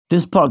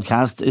This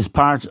podcast is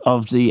part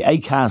of the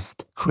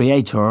Acast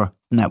Creator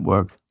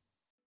Network.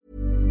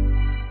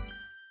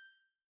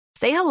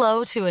 Say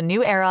hello to a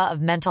new era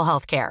of mental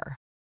health care.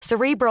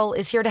 Cerebral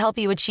is here to help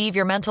you achieve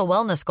your mental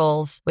wellness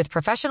goals with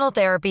professional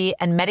therapy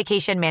and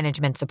medication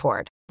management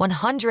support.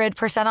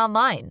 100%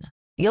 online.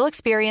 You'll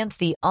experience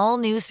the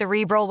all-new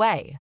Cerebral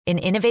Way, an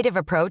innovative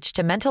approach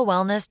to mental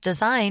wellness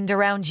designed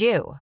around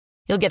you.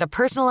 You'll get a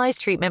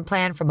personalized treatment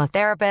plan from a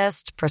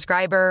therapist,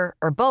 prescriber,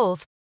 or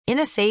both in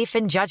a safe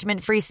and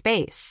judgment-free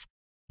space.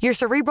 Your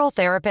Cerebral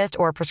therapist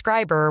or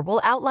prescriber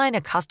will outline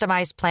a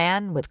customized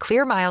plan with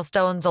clear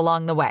milestones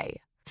along the way,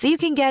 so you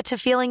can get to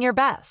feeling your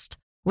best.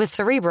 With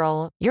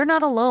Cerebral, you're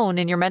not alone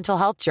in your mental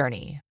health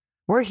journey.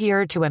 We're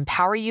here to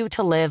empower you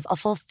to live a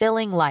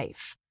fulfilling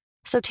life.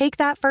 So take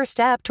that first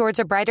step towards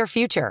a brighter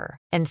future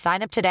and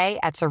sign up today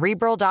at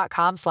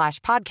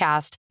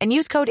Cerebral.com/podcast and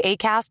use code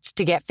ACAST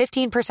to get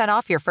 15%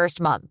 off your first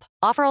month.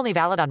 Offer only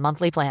valid on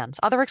monthly plans.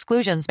 Other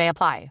exclusions may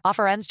apply.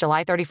 Offer ends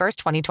July 31st,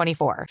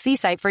 2024. See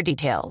site for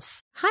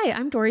details. Hi,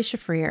 I'm Dory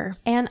Shafrir.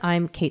 And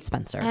I'm Kate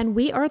Spencer. And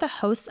we are the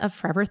hosts of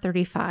Forever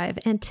 35.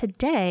 And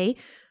today,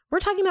 we're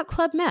talking about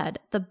Club Med,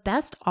 the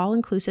best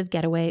all-inclusive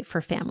getaway for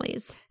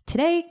families.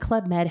 Today,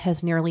 Club Med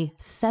has nearly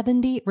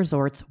 70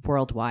 resorts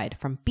worldwide,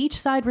 from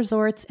beachside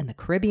resorts in the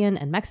Caribbean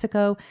and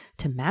Mexico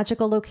to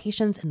magical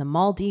locations in the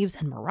Maldives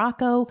and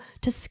Morocco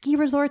to ski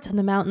resorts in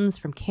the mountains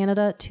from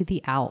Canada to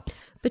the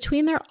Alps.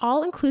 Between their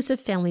all-inclusive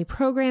family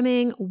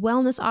programming,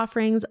 wellness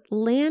offerings,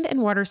 land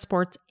and water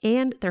sports,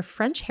 and their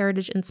French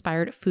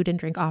heritage-inspired food and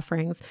drink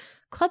offerings,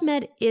 Club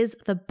Med is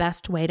the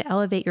best way to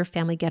elevate your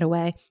family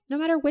getaway, no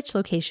matter which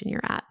location you're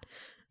at.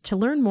 To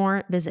learn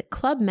more, visit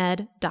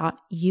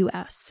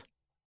clubmed.us.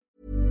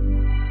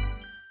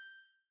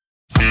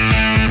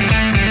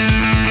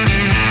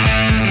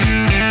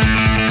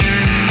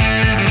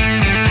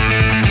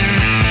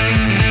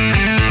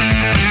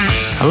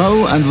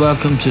 Hello and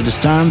welcome to The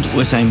Stand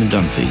with Eamon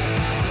Dunphy.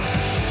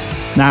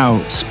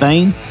 Now,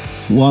 Spain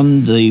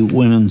won the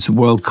Women's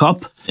World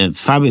Cup. A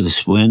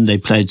fabulous win. They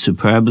played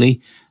superbly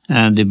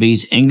and they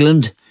beat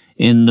England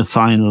in the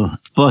final.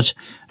 But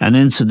an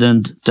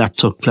incident that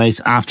took place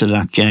after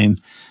that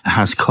game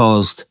has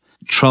caused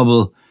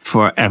trouble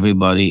for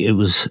everybody. It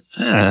was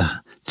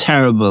a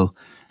terrible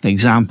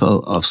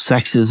example of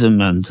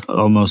sexism and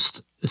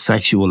almost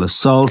sexual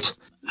assault.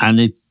 And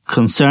it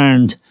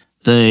concerned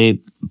the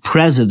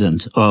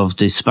president of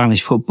the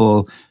Spanish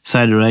Football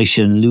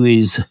Federation,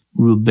 Luis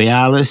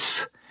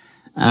Rubiales.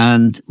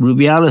 And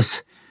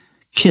Rubiales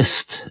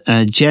kissed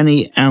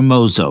Jenny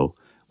Hermoso,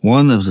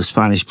 one of the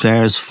Spanish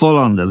players, full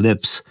on the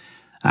lips,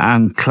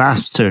 and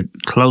clasped her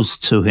close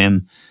to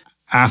him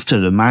after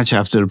the match,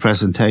 after the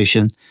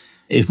presentation.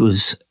 It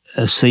was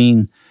a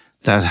scene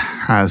that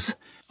has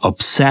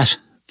upset,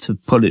 to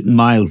put it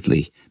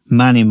mildly,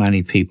 many,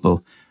 many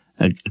people.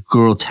 A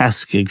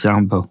grotesque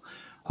example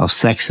of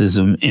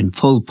sexism in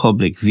full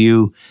public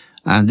view.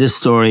 And this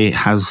story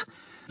has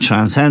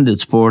transcended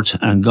sport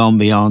and gone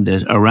beyond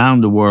it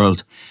around the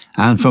world.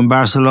 And from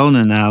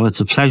Barcelona now, it's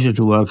a pleasure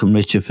to welcome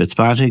Richard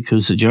Fitzpatrick,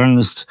 who's a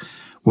journalist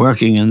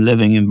working and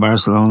living in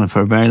Barcelona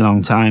for a very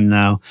long time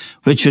now.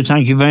 Richard,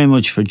 thank you very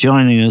much for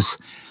joining us.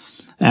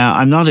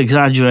 I'm not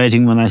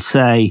exaggerating when I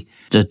say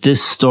that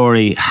this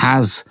story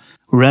has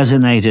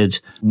resonated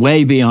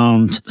way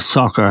beyond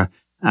soccer.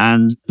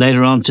 And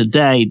later on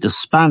today, the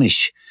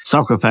Spanish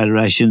Soccer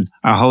Federation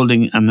are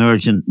holding an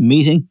urgent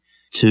meeting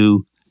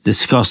to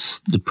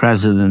discuss the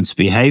president's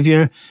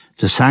behaviour,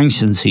 the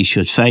sanctions he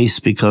should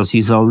face, because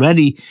he's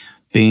already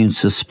been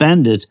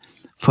suspended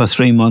for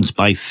 3 months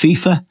by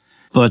FIFA.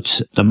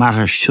 But the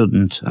matter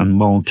shouldn't and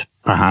won't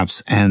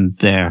perhaps end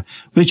there.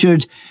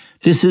 Richard,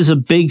 this is a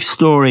big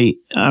story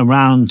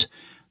around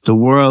the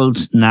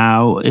world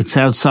now. It's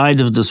outside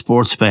of the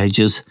sports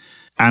pages,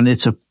 and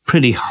it's a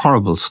pretty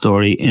horrible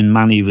story in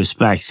many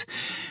respects.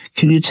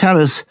 Can you tell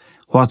us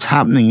what's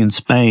happening in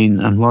Spain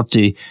and what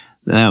the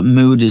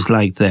mood is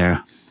like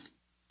there?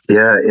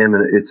 Yeah,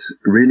 Eamon, it's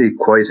really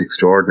quite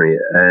extraordinary.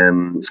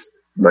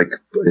 Like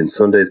in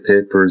Sunday's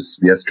papers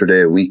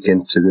yesterday, a week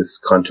into this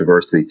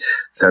controversy,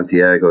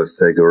 Santiago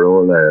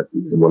Segurola,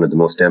 one of the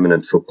most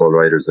eminent football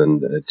writers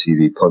and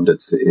TV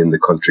pundits in the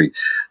country,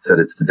 said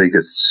it's the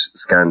biggest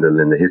scandal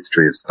in the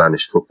history of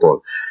Spanish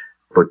football.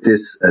 But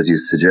this, as you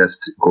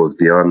suggest, goes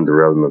beyond the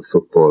realm of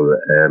football.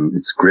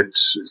 It's gripped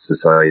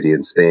society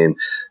in Spain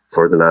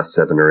for the last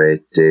 7 or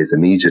 8 days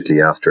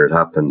immediately after it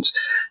happened,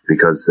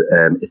 because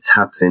it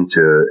taps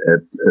into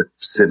a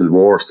civil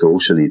war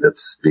socially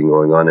that's been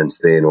going on in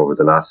Spain over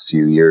the last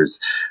few years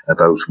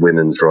about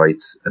women's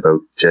rights, about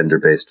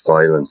gender-based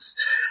violence.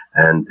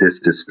 And this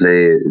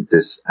display,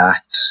 this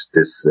act,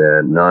 this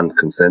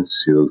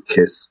non-consensual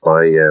kiss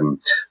by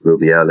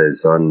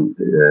Rubiales on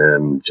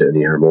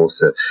Jenny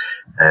Hermosa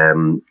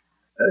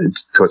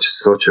touched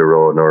such a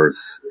raw nerve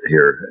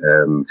here.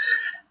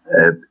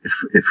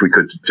 If we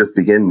could just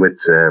begin with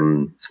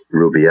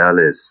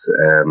Rubiales.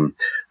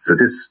 So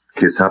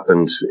this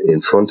happened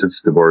in front of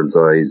the world's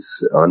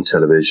eyes on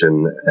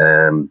television.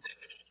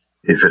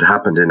 if it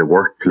happened in a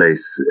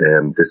workplace,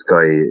 this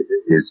guy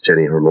is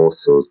Jenny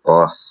Hermoso's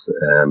boss.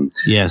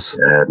 Yes,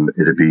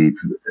 it'd be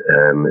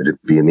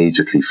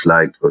immediately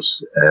flagged, but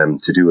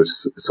to do it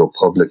so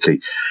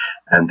publicly,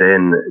 and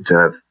then to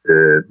have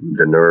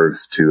the nerve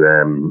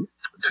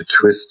to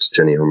twist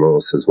Jenny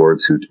Hermoso's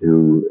words,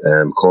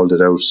 who called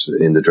it out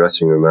in the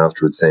dressing room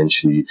afterwards, saying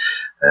she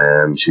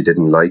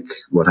didn't like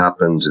what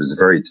happened. It was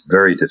a very,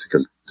 very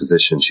difficult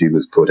position she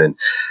was put in.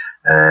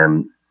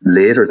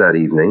 Later that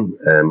evening,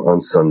 on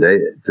Sunday,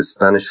 the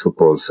Spanish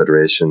Football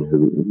Federation,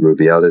 who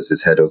Rubiales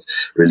is head of,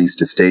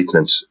 released a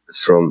statement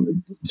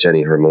from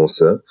Jenny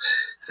Hermoso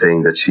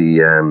saying that she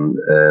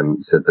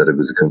said that it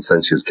was a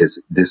consensual kiss.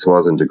 This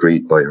wasn't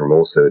agreed by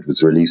Hermoso. It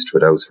was released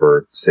without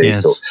her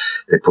say-so. Yes.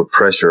 They put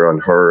pressure on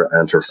her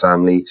and her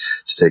family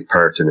to take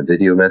part in a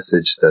video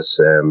message that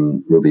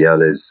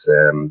Rubiales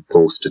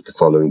posted the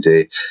following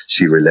day.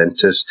 She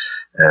relented.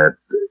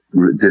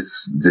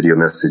 This video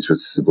message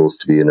was supposed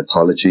to be an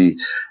apology.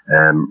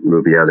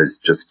 Rubiales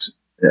just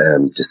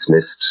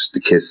dismissed the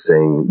kiss,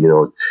 saying,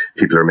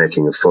 people are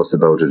making a fuss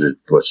about it,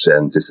 but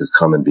this is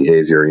common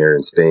behaviour here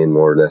in Spain,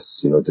 more or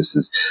less. This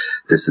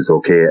is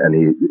okay. And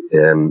he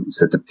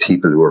said the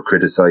people who were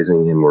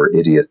criticising him were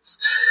idiots.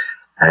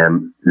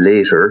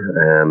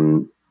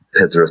 Later,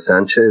 Pedro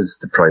Sanchez,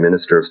 the Prime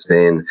Minister of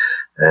Spain,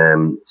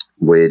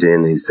 weighed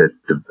in. He said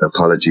the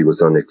apology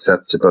was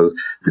unacceptable.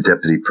 The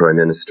Deputy Prime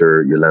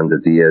Minister, Yolanda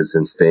Díaz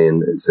in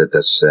Spain, said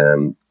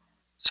that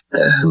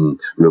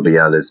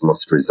Rubiales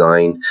must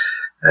resign.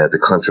 The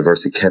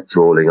controversy kept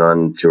rolling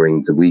on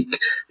during the week.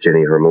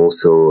 Jenny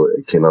Hermoso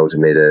came out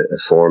and made a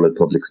formal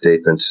public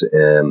statement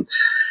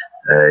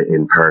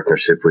in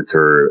partnership with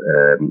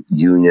her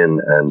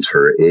union and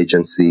her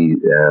agency.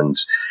 And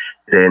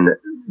then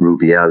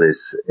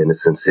Rubiales, in a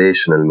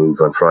sensational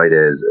move on Friday,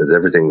 as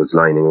everything was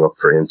lining up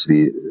for him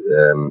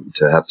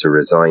to have to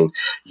resign,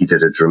 he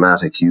did a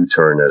dramatic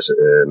U-turn at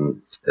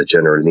a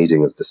general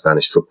meeting of the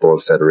Spanish Football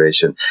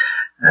Federation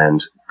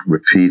and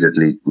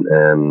repeatedly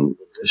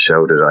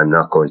shouted, "I'm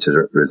not going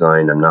to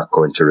resign, I'm not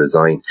going to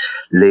resign."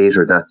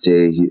 Later that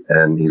day,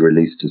 he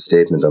released a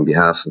statement on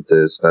behalf of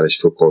the Spanish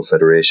Football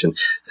Federation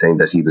saying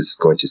that he was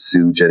going to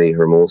sue Jenny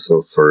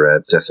Hermoso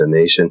for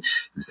defamation.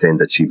 He was saying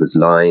that she was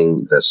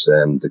lying, that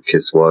the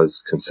kiss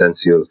was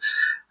consensual,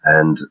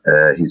 and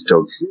he's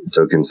dug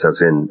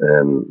himself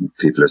in.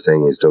 People are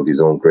saying he's dug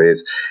his own grave.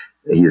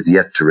 He is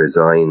yet to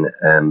resign,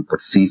 but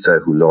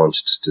FIFA, who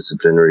launched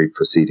disciplinary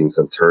proceedings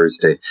on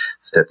Thursday,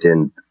 stepped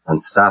in on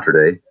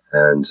Saturday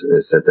and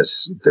said that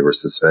they were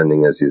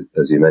suspending, as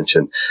you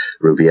mentioned,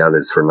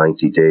 Rubiales for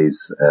 90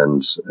 days.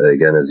 And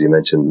again, as you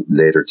mentioned,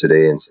 later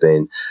today in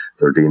Spain,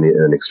 there will be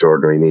an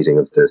extraordinary meeting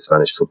of the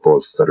Spanish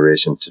Football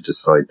Federation to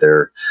decide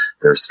their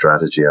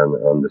strategy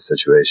on the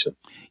situation.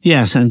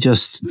 Yes, and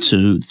just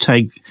to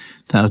take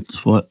that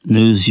what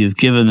news you've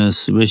given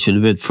us, Richard,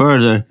 a bit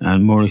further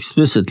and more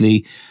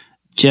explicitly,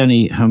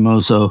 Jenny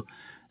Hermoso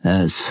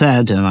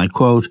said, and I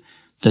quote,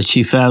 that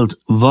she felt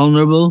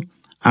vulnerable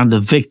and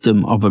a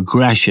victim of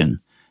aggression.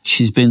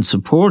 She's been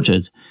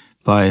supported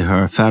by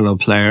her fellow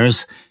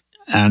players,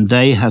 and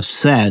they have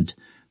said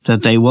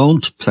that they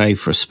won't play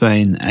for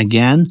Spain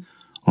again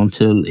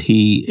until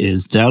he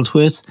is dealt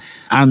with.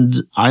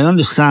 And I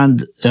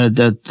understand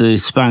that the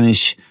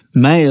Spanish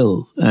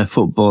male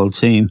football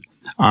team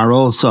are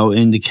also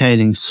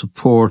indicating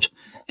support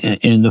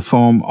in the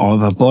form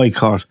of a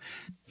boycott.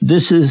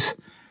 This is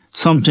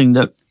something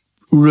that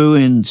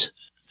ruined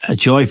a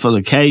joyful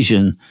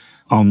occasion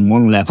on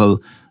one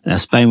level.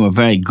 Spain were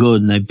very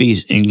good and they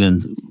beat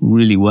England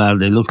really well.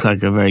 They looked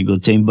like a very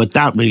good team, but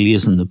that really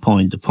isn't the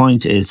point. The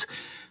point is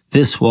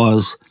this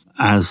was,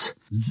 as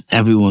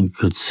everyone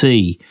could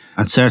see,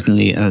 and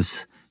certainly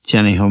as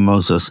Jenny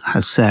Hermoso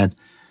has said,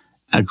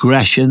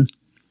 aggression,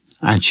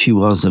 and she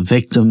was a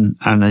victim.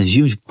 And as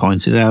you've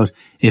pointed out,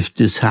 if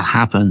this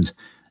happened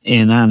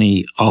in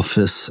any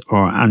office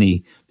or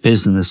any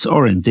business,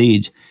 or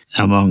indeed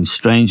among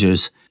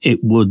strangers,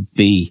 it would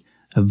be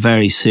a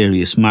very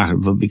serious matter.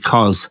 But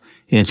because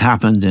it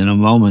happened in a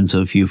moment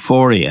of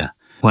euphoria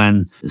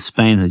when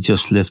Spain had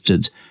just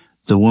lifted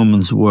the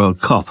Women's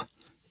World Cup,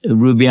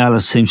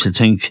 Rubiales seems to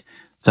think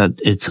that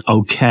it's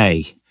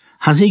okay.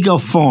 Has he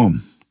got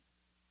form?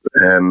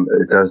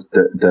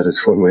 That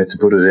is one way to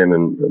put it,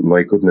 and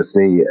my goodness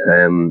me.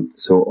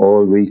 So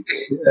all week,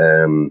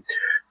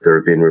 there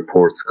have been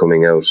reports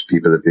coming out.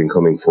 People have been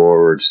coming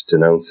forward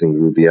denouncing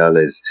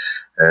Rubiales.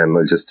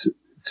 I'll just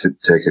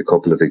take a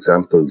couple of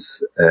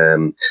examples.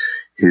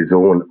 His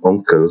own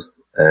uncle,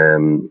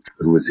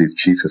 who was his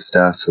chief of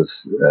staff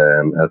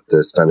at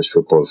the Spanish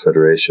Football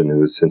Federation,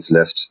 who has since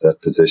left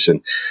that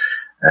position,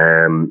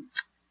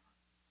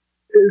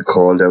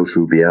 called out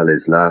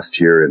Rubiales last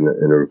year in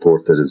a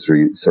report that has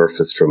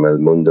resurfaced from El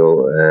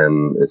Mundo.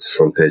 It's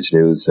front page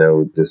news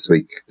now this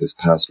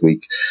past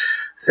week,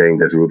 saying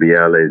that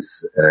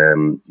Rubiales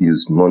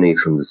used money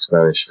from the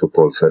Spanish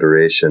Football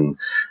Federation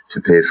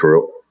to pay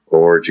for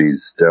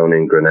orgies down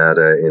in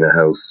Granada in a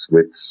house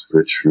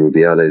which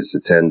Rubiales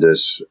attended.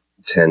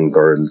 10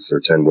 girls or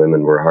 10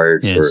 women were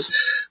hired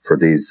for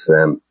these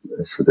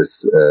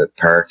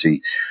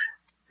party.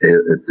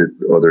 The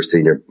other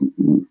senior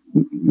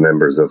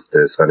members of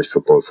the Spanish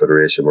Football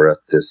Federation were at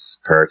this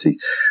party.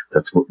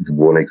 That's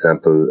one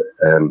example.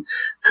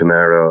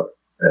 Tamara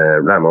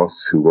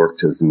Ramos, who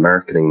worked as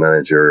marketing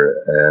manager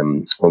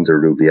under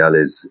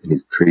Rubiales in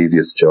his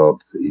previous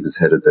job, he was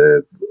head of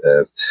the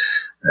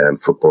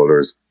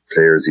Footballers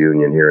Players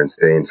Union here in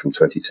Spain from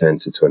 2010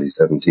 to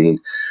 2017.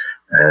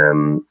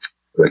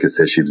 Like I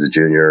said, she was a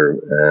junior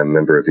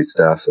member of his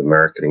staff, a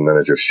marketing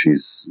manager.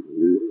 She's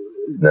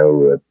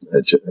now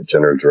a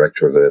general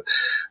director of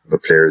a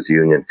players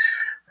union.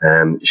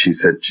 She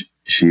said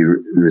she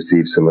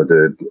received some of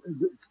the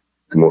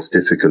most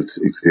difficult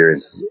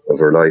experience of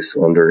her life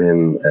under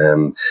him,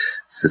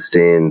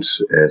 sustained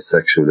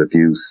sexual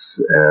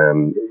abuse.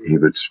 He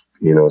would,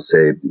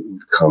 say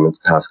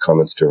pass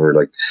comments to her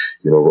like,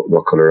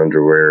 what color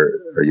underwear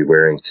are you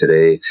wearing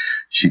today?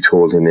 She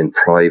told him in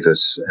private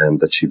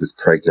that she was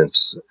pregnant.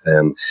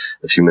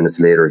 A few minutes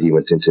later, he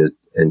went into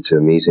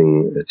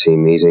a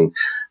team meeting,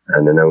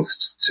 and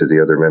announced to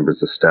the other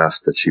members of staff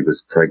that she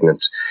was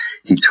pregnant.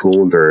 He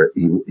told her,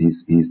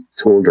 he's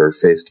told her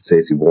face to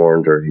face, he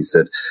warned her, he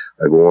said,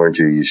 I warned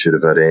you, you should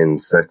have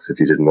had sex if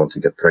you didn't want to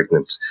get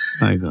pregnant.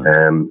 My God.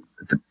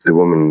 The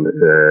woman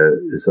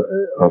is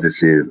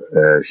obviously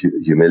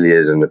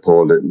humiliated and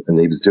appalled, and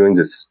he was doing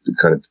this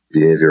kind of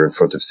behaviour in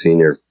front of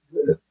senior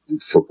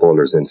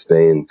footballers in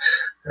Spain,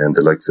 and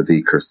the likes of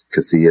Iker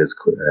Casillas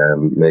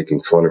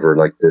making fun of her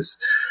like this.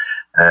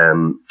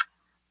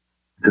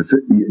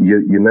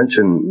 You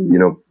mentioned,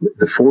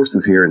 the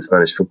forces here in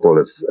Spanish football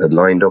have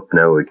lined up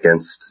now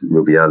against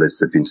Rubiales.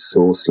 They've been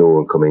so slow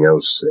in coming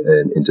out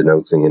in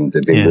denouncing him.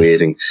 They've been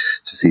waiting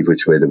to see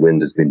which way the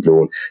wind has been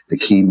blown. The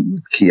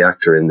key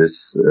actor in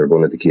this, or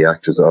one of the key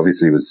actors,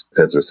 obviously was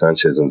Pedro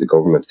Sanchez and the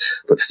government,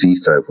 but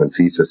FIFA, when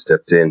FIFA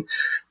stepped in,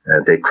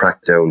 they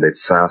cracked down, they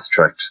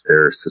fast-tracked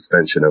their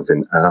suspension of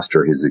him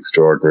after his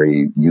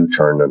extraordinary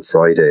U-turn on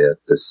Friday at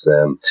this,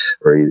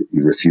 where he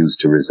refused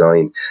to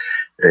resign.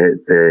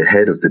 The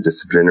head of the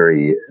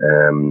disciplinary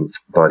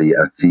body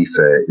at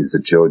FIFA is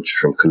a judge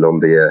from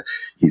Colombia.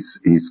 He's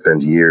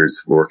spent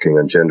years working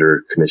on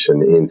gender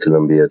commission in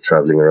Colombia,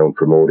 traveling around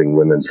promoting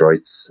women's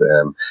rights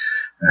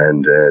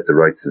and the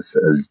rights of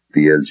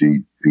the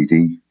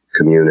LGBT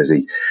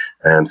community.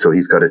 So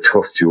he's got a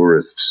tough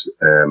jurist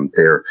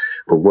there.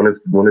 But one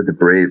of the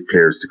brave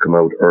players to come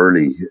out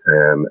early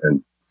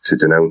and to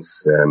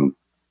denounce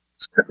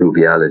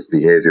Rubiales'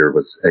 behaviour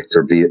was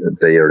Hector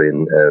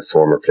Bellerin, a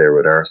former player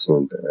with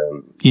Arsenal.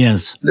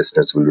 Yes.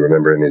 Listeners will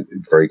remember him, a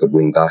very good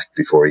wing back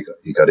before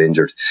he got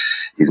injured.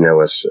 He's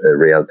now at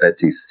Real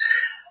Betis.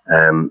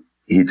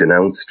 He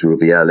denounced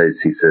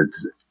Rubiales. He said,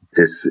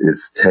 this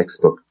is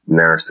textbook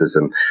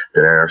narcissism.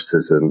 The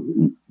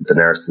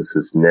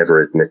narcissist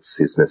never admits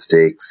his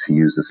mistakes. He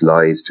uses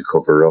lies to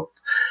cover up.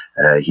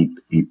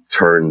 He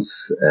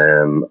turns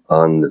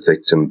on the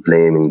victim,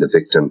 blaming the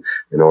victim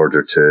in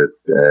order to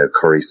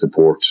curry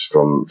support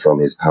from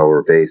his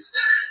power base.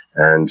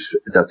 And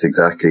that's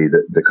exactly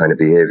the kind of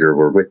behaviour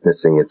we're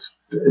witnessing. It's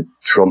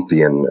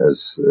Trumpian,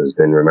 as has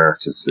been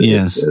remarked, as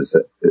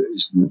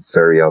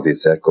very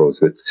obvious echoes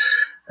with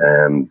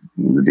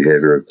the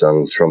behaviour of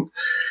Donald Trump.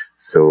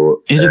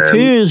 So it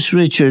appears,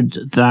 Richard,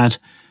 that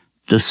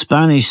the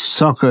Spanish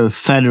Soccer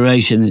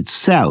Federation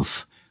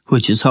itself,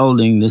 which is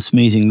holding this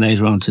meeting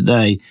later on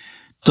today,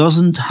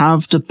 doesn't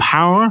have the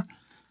power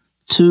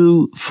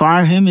to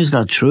fire him. Is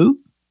that true?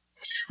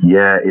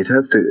 Yeah, it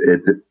has to.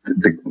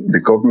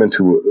 The government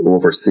who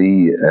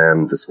oversee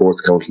the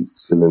Sports Council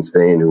in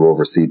Spain, who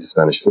oversee the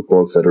Spanish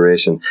Football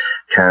Federation,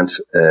 can't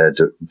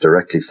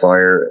directly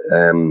fire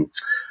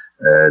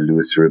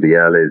Luis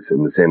Rubiales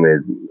in the same way,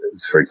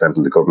 for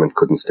example, the government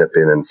couldn't step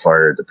in and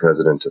fire the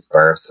president of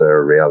Barca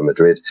or Real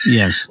Madrid.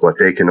 Yes. What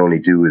they can only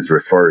do is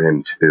refer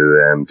him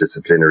to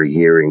disciplinary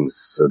hearings,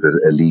 so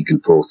that a legal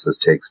process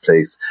takes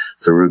place.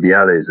 So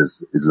Rubiales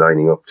is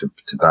lining up to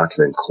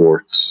battle in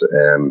court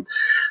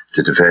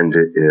to defend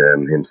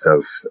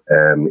himself.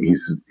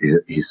 He's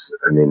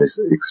it's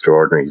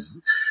extraordinary.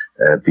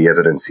 The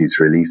evidence he's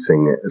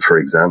releasing, for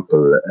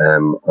example,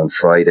 on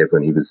Friday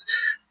when he was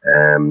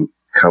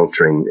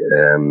countering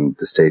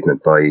the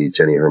statement by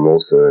Jenny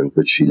Hermoso, in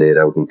which she laid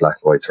out in black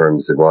and white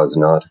terms it was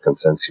not a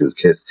consensual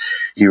kiss.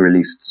 He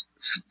released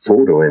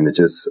photo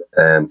images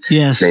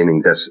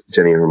claiming that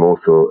Jenny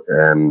Hermoso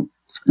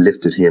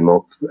lifted him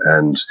up,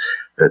 and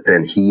that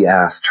then he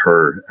asked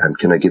her,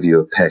 can I give you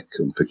a peck,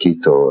 un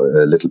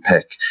poquito, a little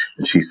peck?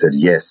 And she said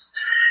yes.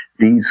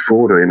 These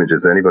photo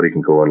images, anybody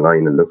can go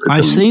online and look at them.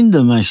 I've seen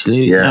them,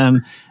 actually. Yeah.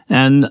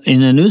 And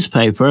in a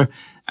newspaper.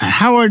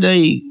 How are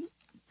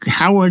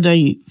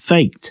they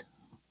faked?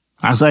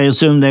 As I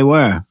assume they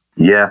were.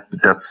 Yeah,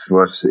 that's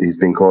what he's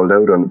been called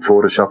out on.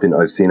 Photoshopping,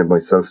 I've seen it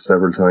myself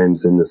several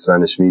times in the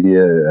Spanish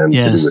media to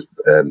do with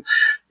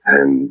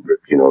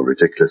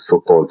ridiculous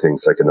football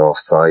things like an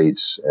offside,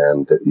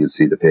 that you'll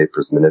see the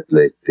papers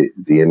manipulate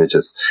the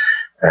images.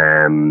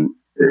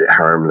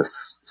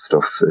 Harmless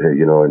stuff,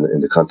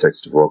 in the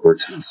context of what we're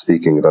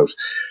speaking about.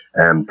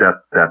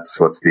 That's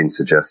what's been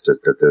suggested,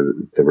 that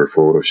they were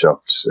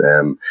photoshopped.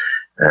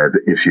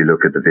 If you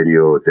look at the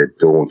video, they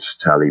don't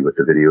tally with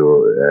the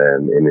video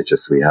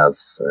images we have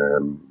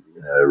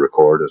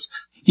recorded.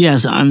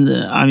 Yes, and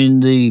I mean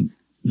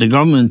the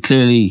government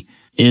clearly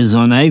is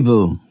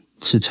unable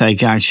to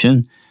take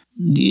action.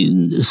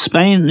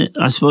 Spain,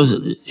 I suppose,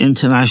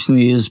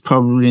 internationally is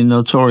probably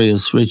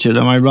notorious, Richard.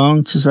 Am I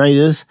wrong to say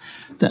this?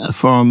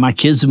 For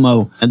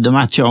machismo, the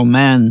macho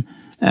men,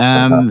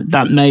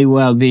 that may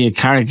well be a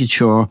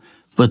caricature,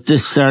 but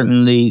this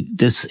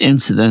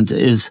incident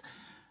is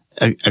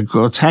a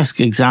grotesque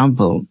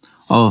example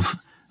of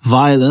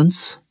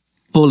violence,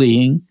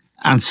 bullying,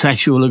 and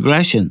sexual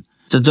aggression.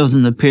 There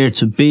doesn't appear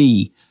to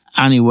be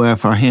anywhere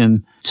for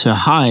him to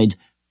hide.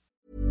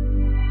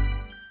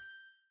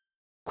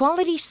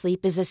 Quality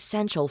sleep is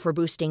essential for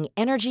boosting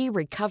energy,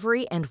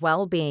 recovery, and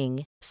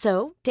well-being.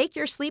 So, take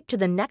your sleep to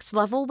the next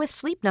level with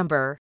Sleep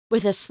Number.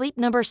 With a Sleep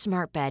Number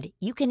smart bed,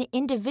 you can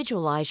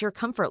individualize your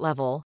comfort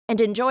level and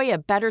enjoy a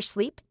better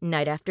sleep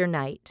night after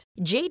night.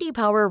 J.D.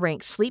 Power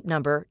ranks Sleep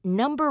Number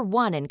number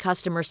 1 in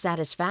customer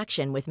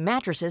satisfaction with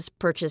mattresses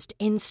purchased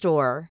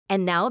in-store.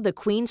 And now the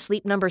Queen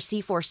Sleep Number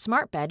C4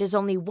 smart bed is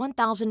only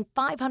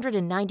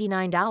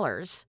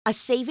 $1,599, a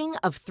saving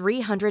of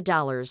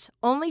 $300,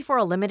 only for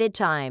a limited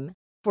time.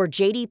 For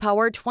J.D.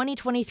 Power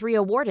 2023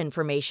 award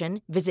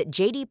information, visit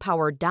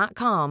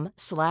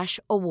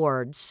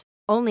jdpower.com/awards.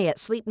 Only at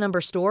Sleep Number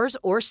stores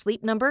or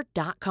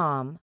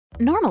sleepnumber.com.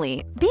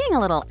 Normally, being a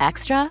little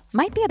extra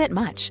might be a bit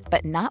much,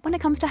 but not when it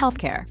comes to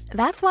healthcare.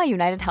 That's why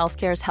United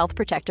Healthcare's Health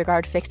Protector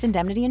Guard fixed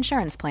indemnity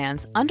insurance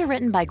plans,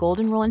 underwritten by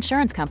Golden Rule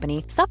Insurance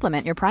Company,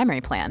 supplement your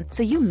primary plan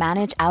so you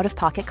manage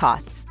out-of-pocket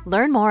costs.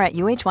 Learn more at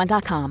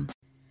uh1.com.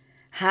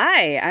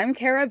 Hi, I'm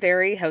Kara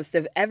Berry, host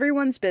of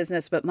Everyone's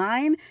Business But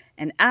Mine,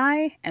 and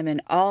I am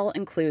an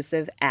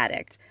all-inclusive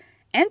addict.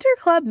 Enter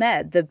Club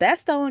Med, the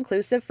best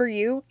all-inclusive for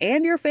you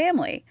and your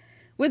family.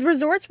 With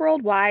resorts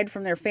worldwide,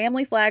 from their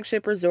family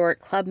flagship resort,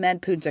 Club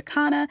Med Punta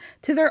Cana,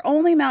 to their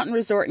only mountain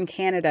resort in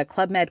Canada,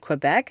 Club Med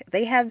Quebec,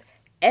 they have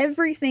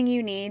everything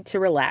you need to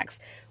relax.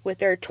 With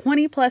their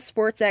 20-plus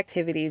sports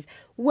activities,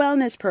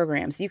 wellness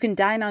programs, you can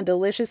dine on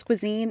delicious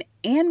cuisine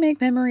and make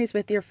memories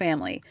with your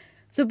family.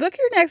 So book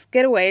your next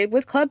getaway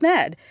with Club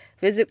Med.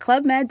 Visit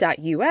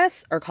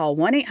clubmed.us or call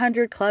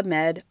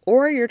 1-800-CLUB-MED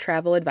or your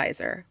travel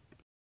advisor.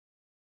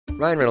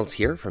 Ryan Reynolds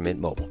here from Mint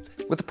Mobile.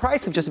 With the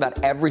price of just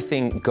about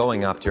everything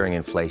going up during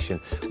inflation,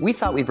 we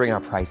thought we'd bring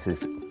our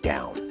prices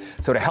down.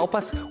 So to help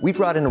us, we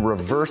brought in a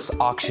reverse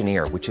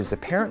auctioneer, which is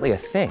apparently a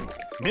thing.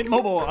 Mint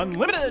Mobile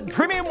Unlimited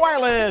Premium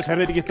Wireless. How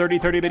to get 30,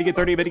 30, bit to get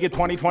 30, bit to get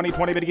 20, 20,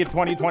 20, bit to get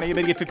 20, 20,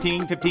 bit to get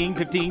 15, 15,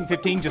 15,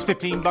 15, just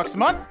 $15 a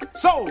month?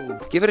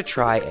 Sold! Give it a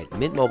try at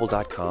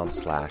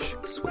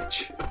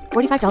mintmobile.com/switch.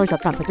 $45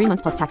 up front for 3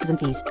 months plus taxes and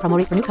fees. Promo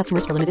rate for new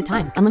customers for limited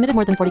time. Unlimited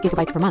more than 40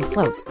 gigabytes per month.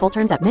 Slows full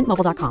terms at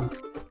mintmobile.com.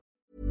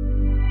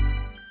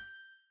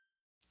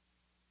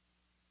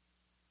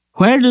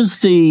 Where does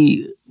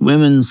the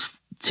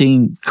women's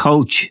team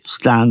coach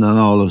stand on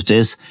all of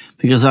this?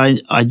 Because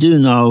I do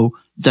know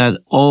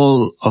that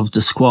all of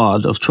the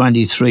squad of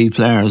 23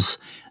 players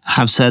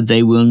have said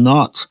they will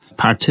not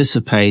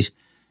participate.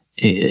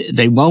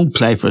 They won't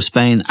play for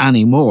Spain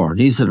anymore.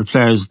 These are the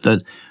players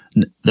that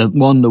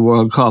won the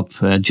World Cup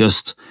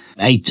just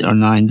 8 or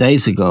 9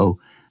 days ago.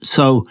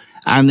 So,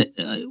 and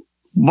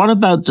what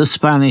about the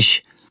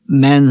Spanish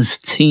men's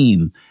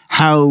team?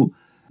 How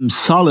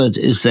solid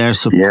is their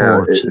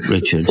support,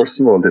 Richard?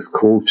 First of all, this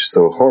coach,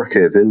 so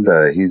Jorge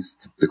Vilda, he's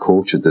the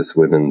coach of this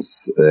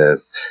women's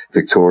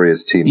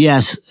victorious team.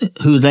 Yes,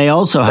 who they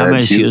also have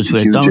issues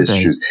with, huge don't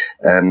issues.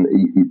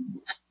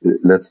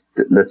 Let's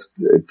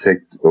take,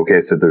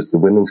 okay, so there's the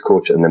women's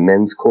coach and the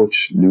men's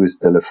coach, Luis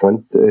de la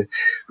Fuente,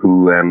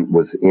 who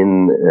was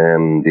in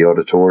the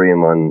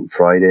auditorium on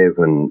Friday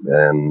when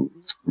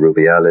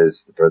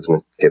Rubiales, the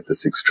president, gave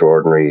this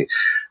extraordinary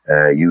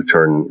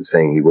U-turn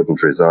saying he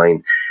wouldn't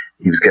resign.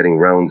 He was getting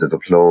rounds of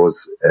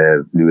applause.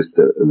 Luis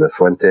de la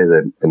Fuente,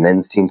 the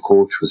men's team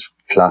coach, was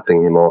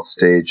clapping him off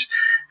stage.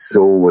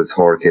 So was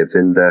Jorge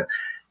Vilda.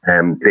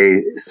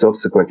 They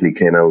subsequently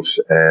came out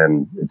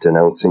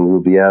denouncing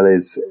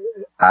Rubiales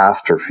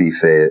after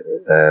FIFA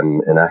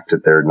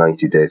enacted their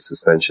 90-day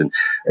suspension.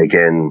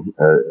 Again,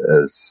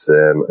 as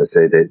I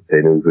say,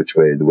 they knew which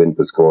way the wind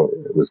was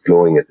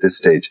blowing at this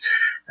stage.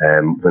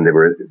 When they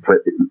were,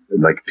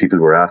 like, people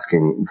were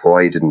asking,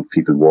 why didn't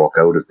people walk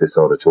out of this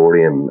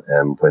auditorium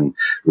when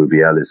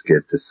Rubiales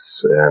gave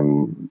this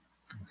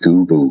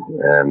goo-boo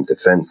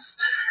defense?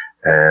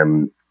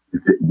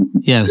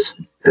 Yes.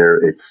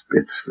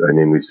 It's. I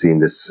mean, we've seen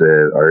this.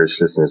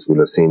 Irish listeners will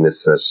have seen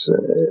this at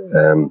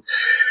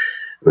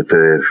with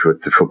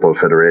the Football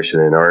Federation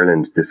in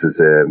Ireland. This is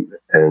an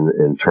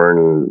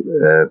internal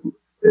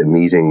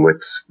meeting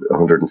with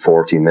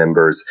 140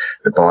 members.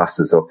 The boss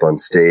is up on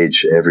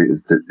stage.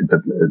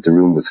 The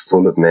room was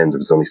full of men. There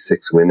was only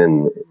 6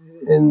 women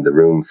in the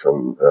room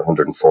from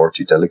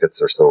 140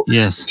 delegates or so,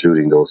 yes,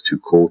 including those 2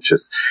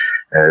 coaches.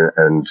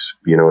 And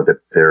you know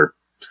that they're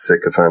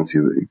sycophants.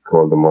 You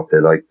call them what they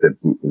like.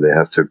 They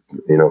have to,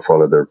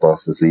 follow their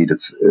boss's lead.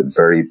 It's a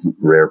very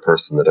rare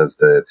person that has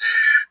the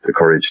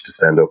courage to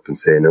stand up and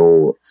say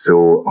no.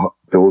 So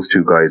those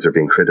two guys are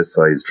being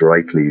criticised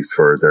rightly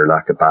for their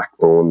lack of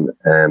backbone.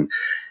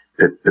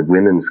 The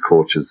women's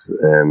coaches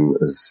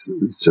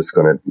is just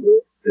going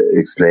to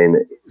explain.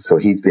 So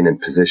he's been in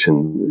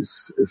position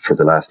for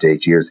the last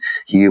 8 years.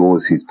 He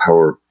owes his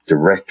power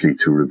directly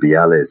to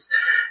Rubiales.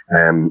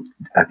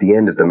 At the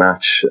end of the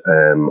match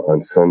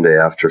on Sunday,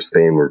 after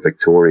Spain were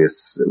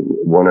victorious,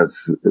 one of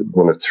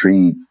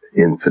three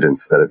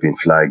incidents that have been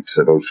flagged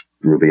about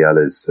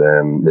Rubiales'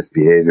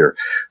 misbehaviour,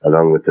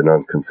 along with the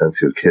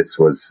non-consensual kiss,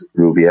 was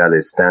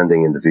Rubiales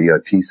standing in the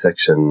VIP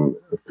section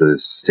of the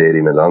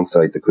stadium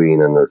alongside the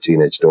Queen and her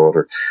teenage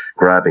daughter,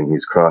 grabbing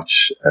his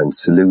crotch and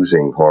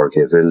saluting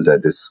Jorge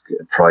Vilda, this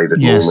private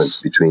moment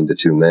between the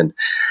two men.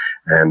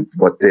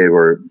 What they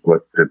were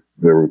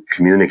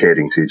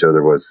communicating to each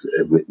other was,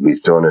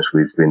 we've done it,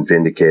 we've been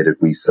vindicated,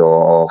 we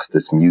saw off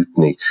this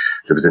mutiny.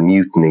 There was a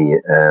mutiny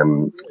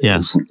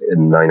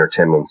 9 or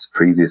 10 months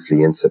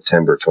previously in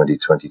September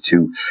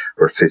 2022,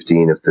 where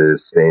 15 of the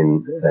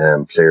Spain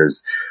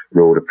players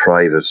wrote a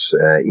private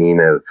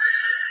email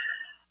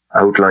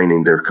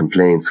outlining their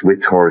complaints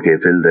with Jorge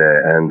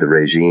Vilda and the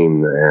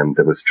regime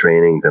that was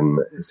training them,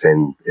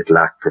 saying it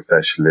lacked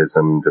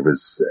professionalism. There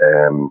was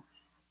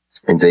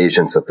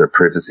invasions of their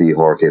privacy.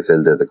 Jorge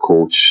Vilda, the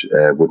coach,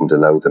 wouldn't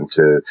allow them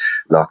to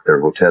lock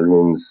their hotel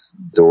rooms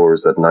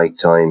doors at night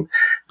time.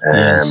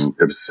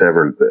 There was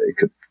several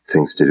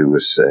things to do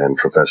with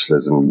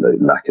professionalism,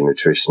 lack of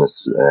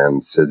nutritionists,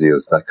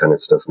 physios, that kind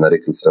of stuff,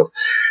 medical stuff,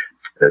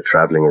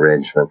 travelling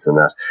arrangements and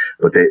that.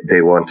 But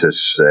they wanted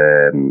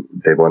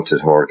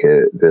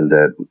Jorge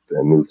Vilda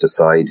moved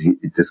aside.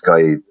 This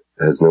guy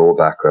has no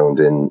background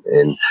in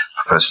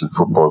professional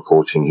football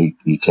coaching.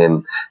 He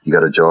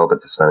got a job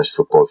at the Spanish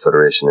Football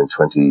Federation in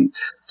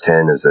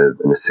 2010 as an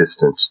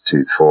assistant to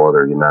his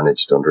father. He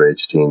managed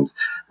underage teams.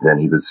 And then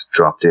he was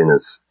dropped in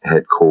as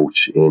head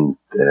coach in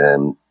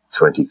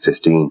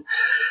 2015.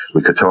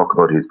 We could talk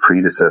about his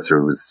predecessor,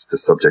 who was the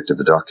subject of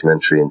a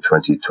documentary in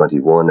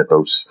 2021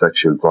 about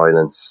sexual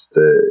violence,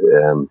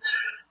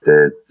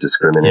 the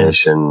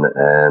discrimination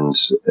and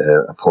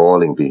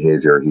appalling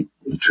behaviour. He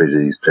treated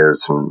these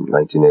players from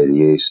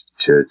 1988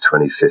 to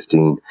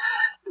 2015.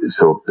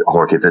 So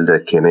Jorge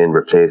Vilda came in,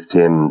 replaced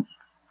him.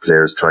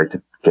 Players tried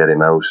to get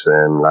him out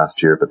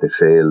last year, but they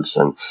failed,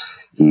 and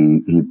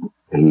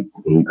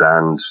he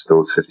banned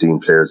those 15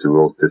 players who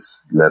wrote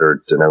this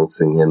letter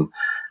denouncing him.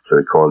 So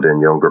he called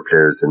in younger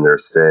players in their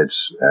stead,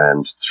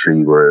 and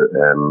 3 were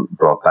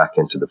brought back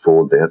into the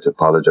fold. They had to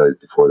apologise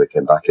before they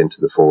came back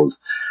into the fold.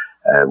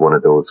 One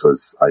of those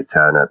was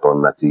Aitana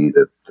Bonmati,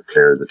 the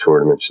player of the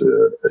tournament,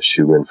 a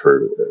shoe-in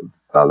for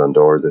Ballon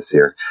d'Or this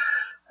year.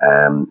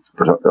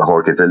 But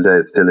Jorge Vilda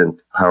is still in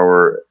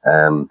power.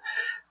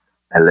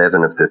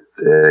 11 of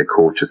the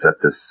coaches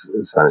at the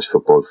Spanish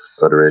Football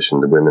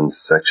Federation, the women's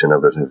section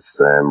of it, have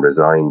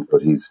resigned,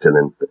 but he's still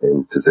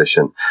in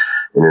position.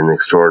 In an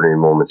extraordinary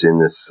moment in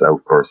this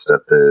outburst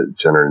at the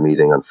general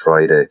meeting on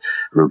Friday,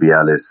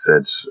 Rubiales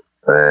said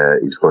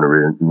he was going to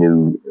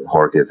renew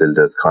Jorge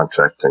Vilda's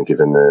contract and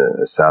give him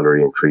a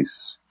salary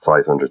increase,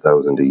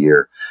 500,000 a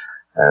year.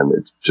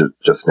 It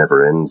just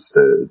never ends,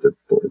 the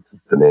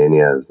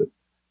mania.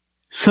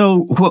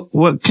 So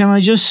what can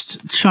I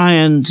just try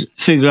and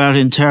figure out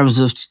in terms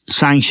of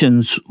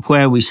sanctions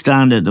where we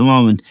stand at the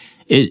moment?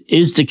 It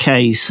is the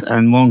case,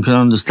 and one can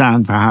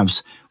understand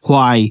perhaps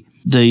why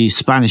the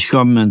Spanish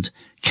government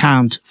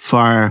can't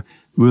fire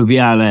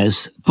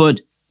Rubiales,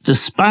 but the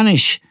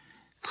Spanish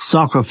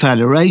Soccer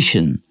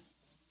Federation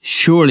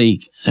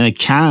surely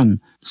can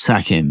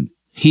sack him.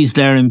 He's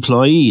their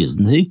employee,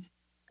 isn't he?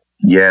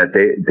 Yeah,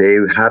 they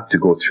have to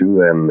go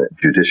through a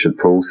judicial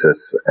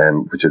process,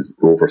 which is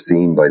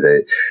overseen by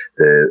the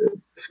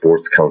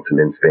Sports Council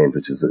in Spain,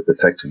 which is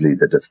effectively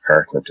the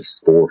Department of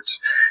Sport.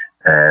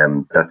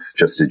 That's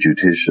just a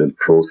judicial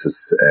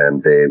process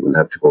they will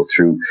have to go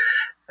through.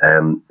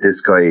 This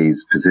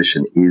guy's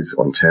position is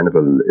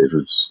untenable. It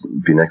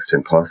would be next to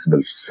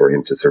impossible for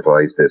him to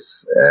survive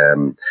this.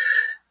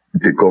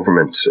 The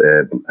government,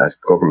 at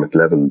government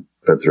level,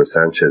 Pedro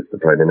Sanchez, the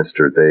Prime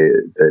Minister,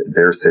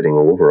 they're sitting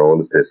over all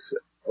of this.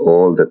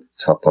 All the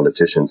top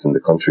politicians in the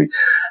country,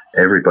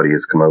 everybody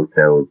has come out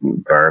now.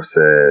 Barca,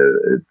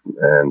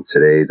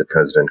 today, the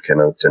president came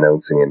out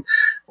denouncing him.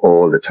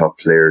 All the top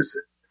players.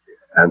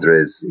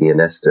 Andres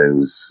Iniesta,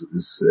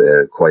 who's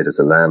quiet as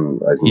a lamb.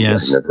 I've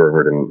never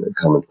heard him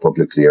comment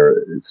publicly,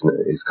 or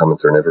his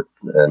comments are never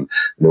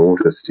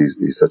noticed.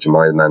 He's such a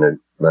mild-mannered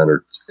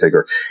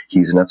figure.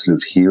 He's an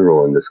absolute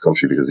hero in this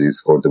country because he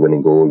scored the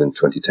winning goal in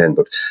 2010,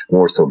 but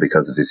more so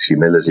because of his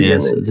humility.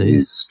 Yes, and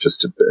he's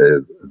just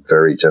a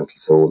very gentle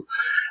soul.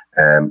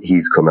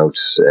 He's come out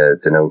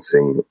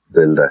denouncing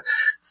Vilda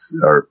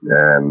or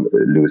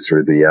Luis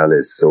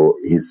Rubiales. So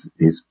his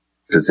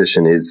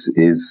position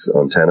is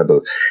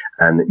untenable,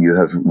 and you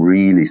have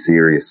really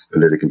serious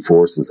political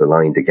forces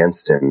aligned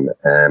against him,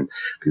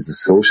 because the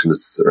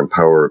socialists are in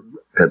power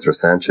Pedro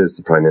Sanchez,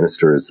 the Prime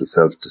Minister, is a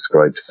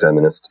self-described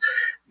feminist.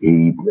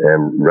 He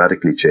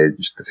radically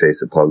changed the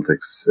face of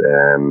politics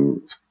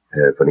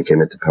when he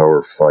came into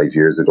power 5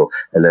 years ago.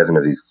 11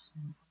 of his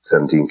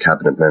 17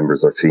 cabinet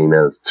members are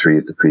female. 3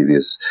 of the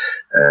previous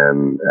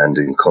and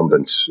the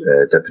incumbent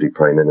Deputy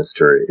Prime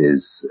Minister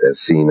is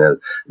female,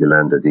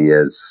 Yolanda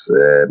Diaz.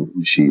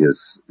 She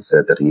has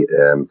said that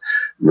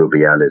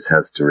Rubiales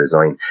has to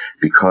resign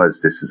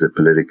because this is a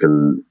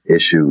political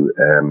issue,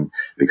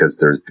 because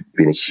there's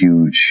been a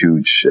huge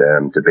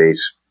debate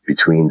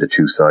between the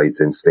two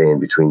sides in Spain,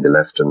 between the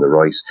left and the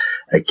right,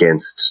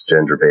 against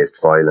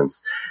gender-based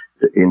violence.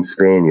 In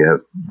Spain, you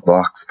have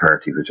Vox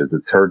Party, which is the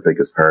third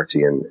biggest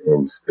party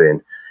in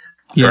Spain.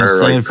 Yes,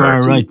 the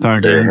far-right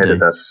party. The head of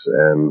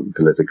that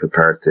political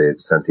party,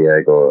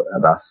 Santiago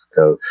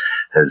Abascal,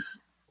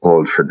 has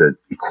called for the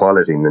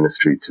Equality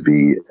Ministry to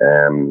be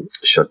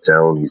shut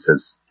down. He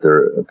says there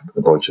are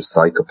a bunch of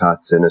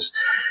psychopaths in it.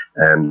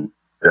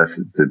 That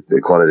the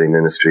Equality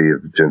Ministry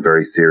have done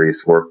very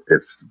serious work. They've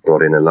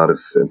brought in a lot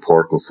of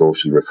important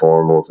social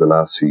reform over the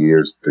last few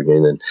years,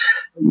 bringing in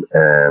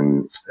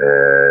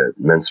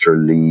menstrual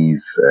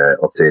leave,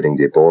 updating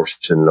the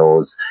abortion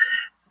laws.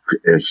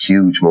 A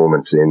huge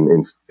moment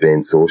in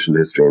Spain's social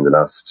history in the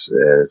last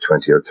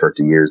 20 or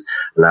 30 years.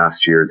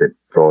 Last year, they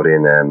brought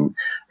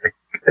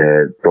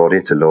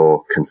into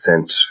law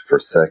consent for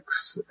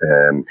sex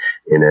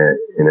in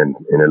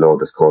a law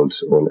that's called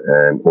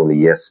Only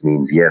Yes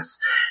Means Yes.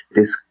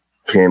 This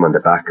came on the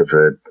back of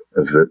an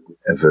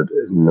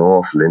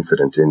awful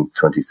incident in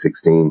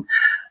 2016.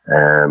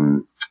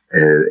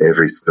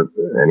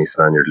 Any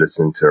Spaniard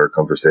listening to our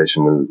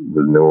conversation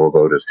will know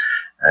about it.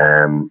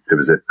 There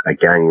was a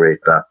gang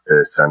rape at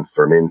the San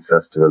Fermin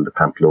Festival, the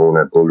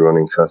Pamplona Bull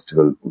Running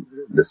Festival.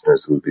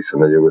 Listeners will be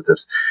familiar with it.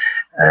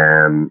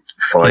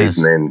 5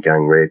 men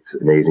gang raped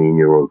an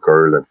 18-year-old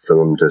girl and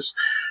filmed it,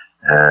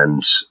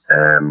 and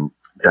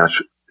that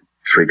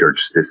triggered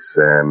this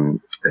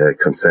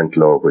consent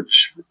law,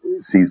 which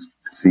sees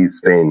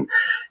Spain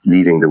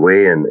leading the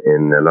way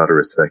in a lot of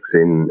respects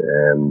in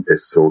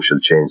this social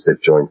change.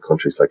 They've joined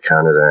countries like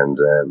Canada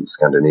and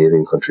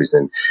Scandinavian countries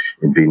in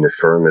being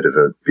affirmative,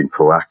 being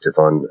proactive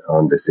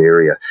on this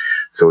area.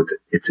 So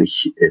it's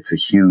a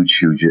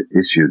huge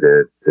issue.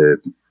 The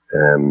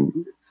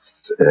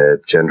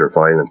gender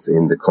violence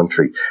in the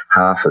country.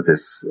 Half of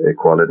this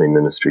Equality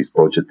Ministry's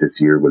budget this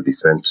year will be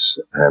spent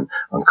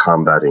on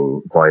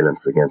combating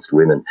violence against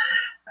women.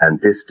 And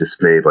this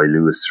display by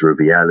Luis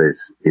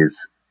Rubiales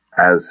is,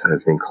 as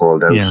has been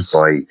called out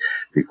by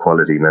the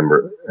Equality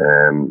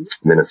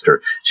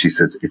Minister, she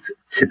says it's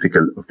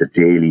typical of the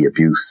daily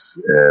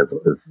abuse of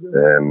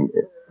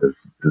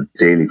the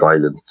daily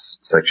violent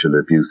sexual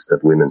abuse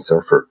that women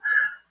suffer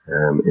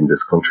in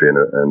this country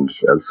and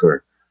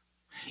elsewhere.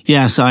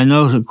 Yes, I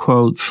note a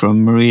quote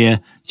from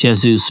Maria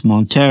Jesus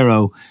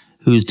Montero,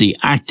 who's the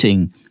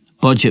acting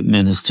budget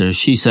minister.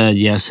 She said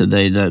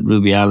yesterday that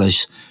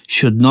Rubiales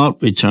should not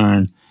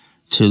return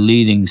to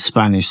leading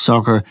Spanish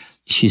soccer.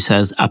 She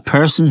says, a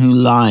person who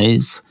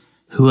lies,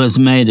 who has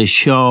made a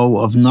show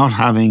of not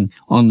having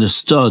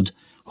understood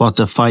what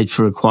the fight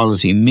for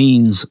equality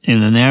means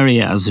in an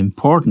area as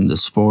important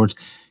as sport,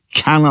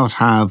 cannot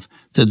have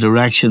the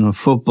direction of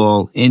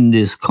football in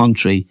this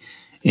country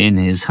in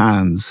his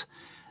hands.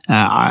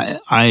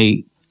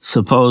 I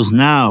suppose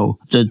now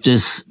that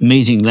this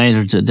meeting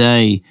later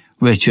today,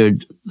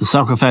 Richard, the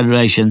Soccer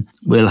Federation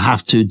will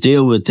have to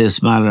deal with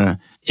this matter.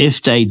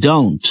 If they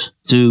don't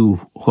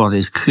do what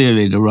is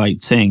clearly the right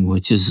thing,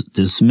 which is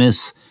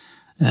dismiss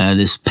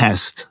this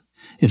pest,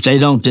 if they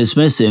don't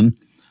dismiss him,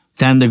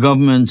 then the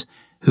government,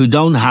 who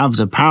don't have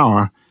the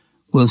power,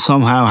 will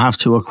somehow have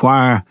to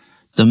acquire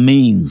the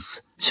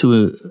means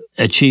to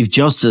achieve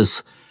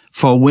justice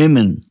for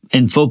women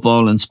in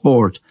football and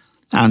sport,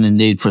 and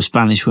indeed for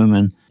Spanish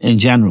women in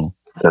general.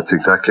 That's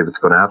exactly what's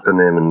going to happen,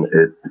 and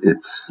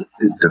it's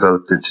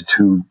developed into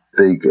too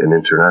big an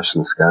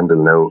international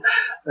scandal now,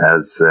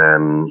 as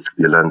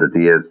Yolanda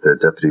Diaz, the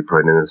Deputy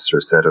Prime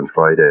Minister, said on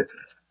Friday,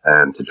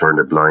 to turn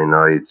a blind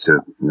eye to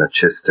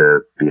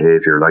machista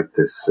behaviour like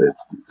this.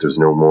 There's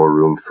no more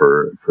room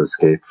for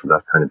escape for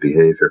that kind of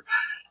behaviour.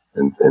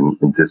 And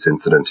in this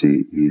incident,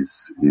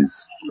 he's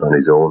on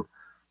his own.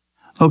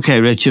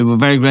 Okay, Richard, we're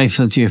very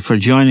grateful to you for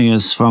joining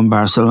us from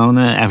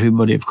Barcelona.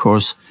 Everybody, of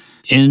course,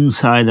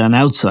 inside and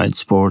outside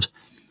sport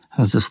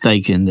has a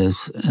stake in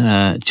this.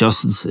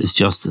 Justice is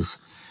justice,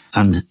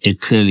 and it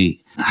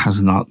clearly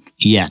has not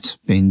yet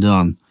been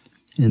done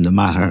in the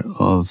matter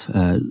of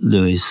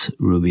Luis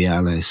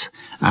Rubiales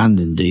and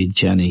indeed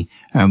Jenny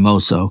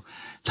Hermoso.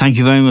 Thank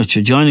you very much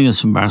for joining us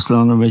from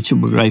Barcelona,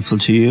 Richard. We're grateful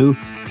to you.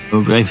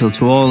 We're grateful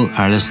to all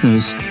our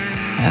listeners.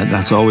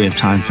 That's all we have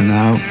time for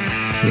now.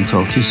 We'll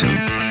talk to you soon.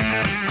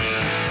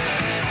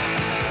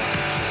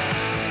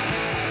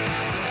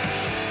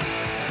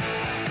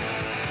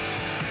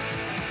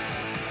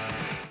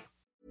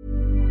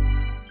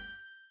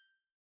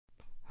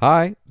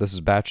 Hi, this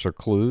is Bachelor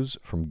Clues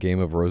from Game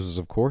of Roses,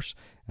 of course,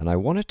 and I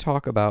want to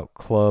talk about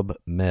Club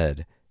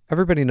Med.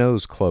 Everybody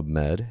knows Club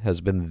Med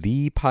has been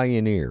the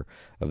pioneer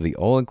of the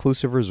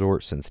all-inclusive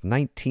resort since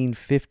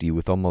 1950,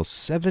 with almost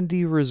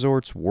 70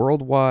 resorts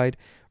worldwide,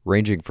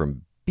 ranging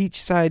from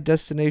beachside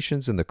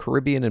destinations in the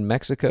Caribbean and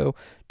Mexico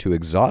to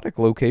exotic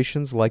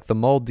locations like the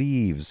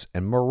Maldives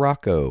and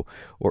Morocco,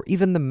 or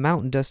even the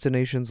mountain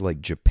destinations like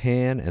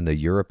Japan and the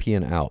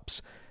European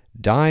Alps.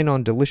 Dine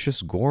on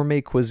delicious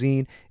gourmet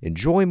cuisine,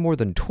 enjoy more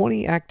than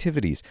 20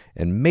 activities,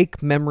 and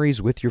make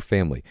memories with your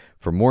family.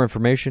 For more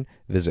information,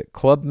 visit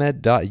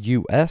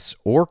clubmed.us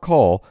or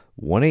call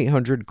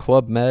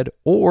 1-800-CLUB-MED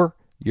or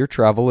your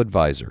travel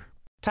advisor.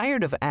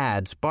 Tired of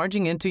ads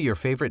barging into your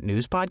favorite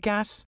news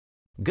podcasts?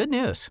 Good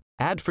news.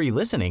 Ad-free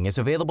listening is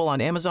available on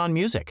Amazon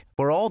Music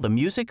for all the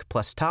music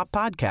plus top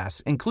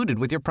podcasts included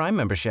with your Prime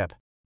membership.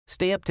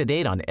 Stay up to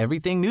date on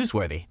everything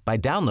newsworthy by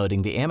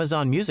downloading the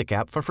Amazon Music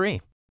app for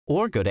free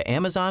or go to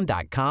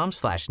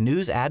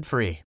amazon.com/news ad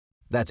free.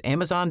 That's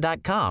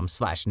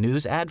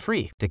amazon.com/news ad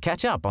free to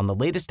catch up on the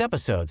latest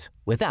episodes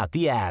without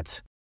the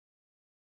ads.